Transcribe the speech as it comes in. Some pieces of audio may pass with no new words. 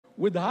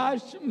with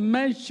harsh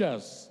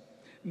measures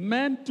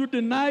meant to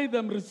deny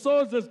them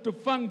resources to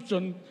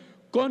function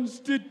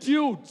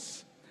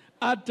constitutes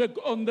attack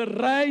on the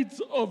rights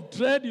of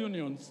trade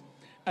unions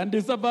and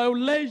is a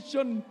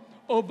violation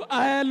of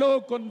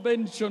ILO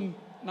Convention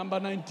number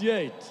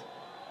 98.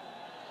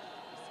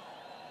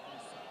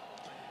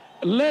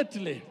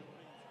 Lately,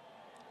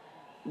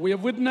 we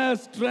have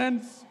witnessed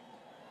trends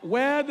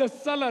where the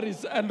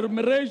Salaries and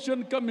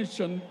Remuneration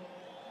Commission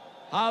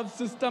have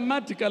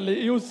systematically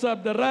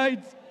usurped the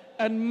rights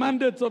and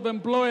mandates of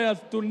employers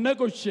to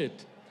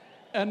negotiate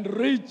and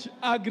reach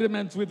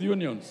agreements with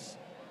unions.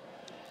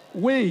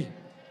 We,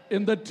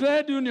 in the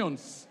trade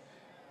unions,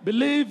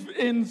 believe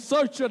in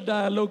social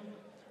dialogue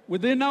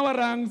within our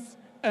ranks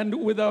and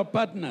with our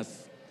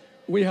partners.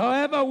 We,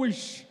 however,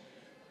 wish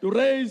to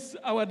raise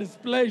our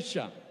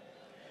displeasure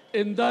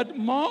in that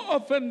more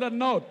often than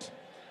not,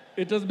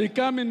 it has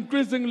become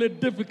increasingly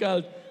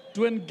difficult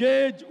to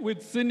engage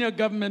with senior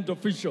government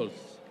officials.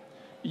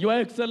 Your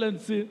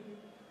Excellency,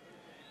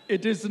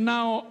 it is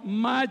now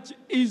much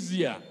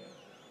easier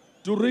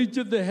to reach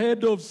the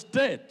head of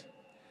state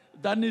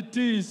than it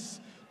is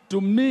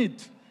to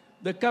meet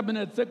the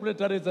cabinet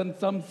secretaries and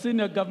some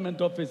senior government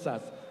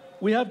officers.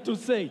 We have to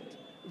say it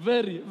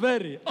very,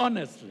 very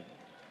honestly.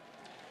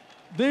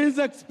 This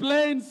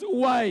explains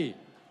why,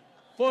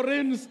 for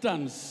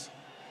instance,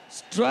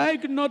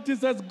 strike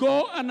notices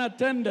go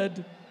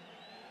unattended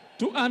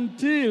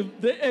until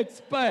they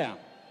expire,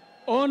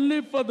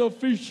 only for the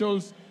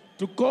officials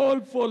to call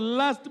for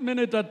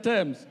last-minute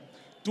attempts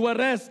to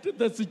arrest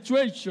the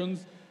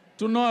situations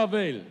to no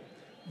avail.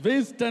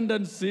 This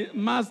tendency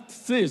must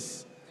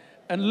cease,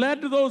 and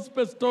let those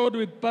bestowed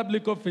with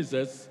public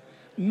offices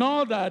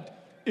know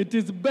that it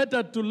is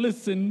better to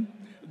listen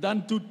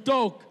than to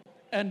talk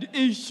and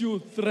issue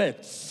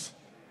threats.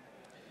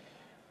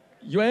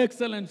 Your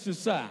Excellency,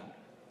 sir,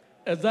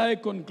 as I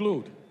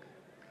conclude,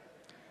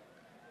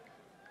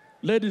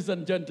 ladies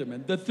and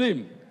gentlemen, the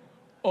theme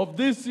of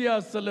this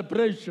year's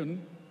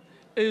celebration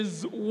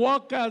is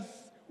workers,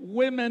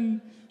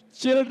 women,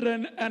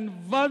 children, and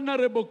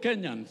vulnerable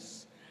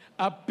Kenyans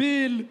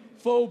appeal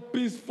for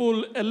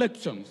peaceful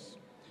elections.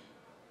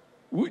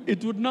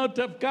 It would not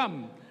have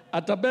come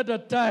at a better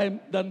time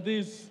than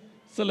this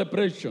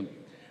celebration.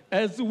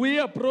 As we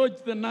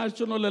approach the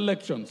national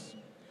elections,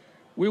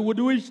 we would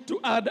wish to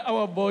add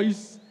our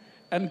voice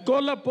and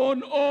call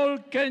upon all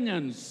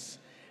Kenyans,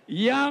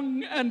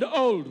 young and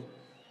old,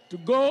 to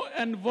go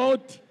and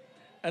vote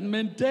and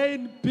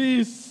maintain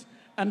peace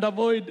and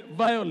avoid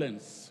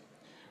violence.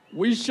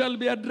 We shall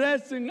be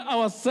addressing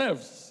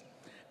ourselves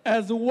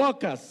as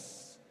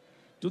workers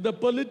to the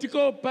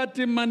political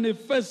party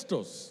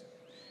manifestos.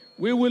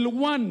 We will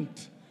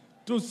want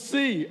to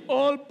see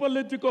all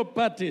political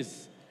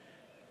parties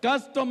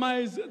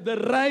customize the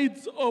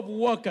rights of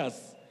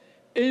workers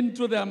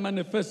into their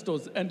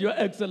manifestos. And Your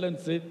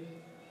Excellency,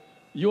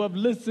 you have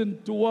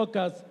listened to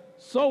workers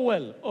so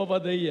well over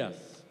the years.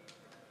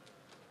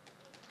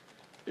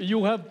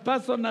 You have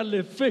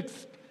personally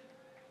fixed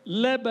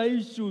labor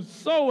issues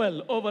so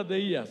well over the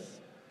years.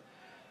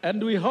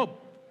 And we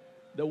hope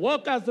the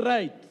workers'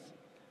 rights,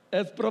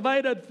 as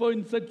provided for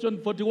in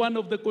Section 41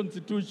 of the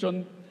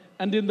Constitution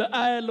and in the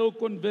ILO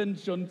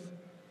conventions,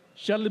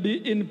 shall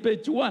be in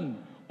page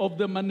 1 of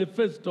the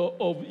manifesto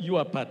of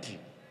your party.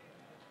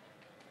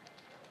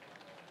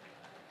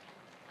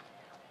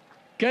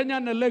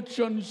 Kenyan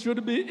elections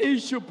should be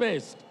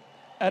issue-based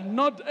and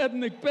not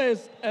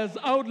ethnic-based as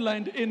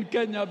outlined in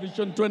Kenya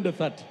Vision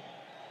 2030.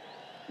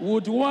 We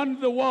would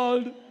want the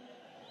world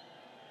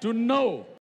to know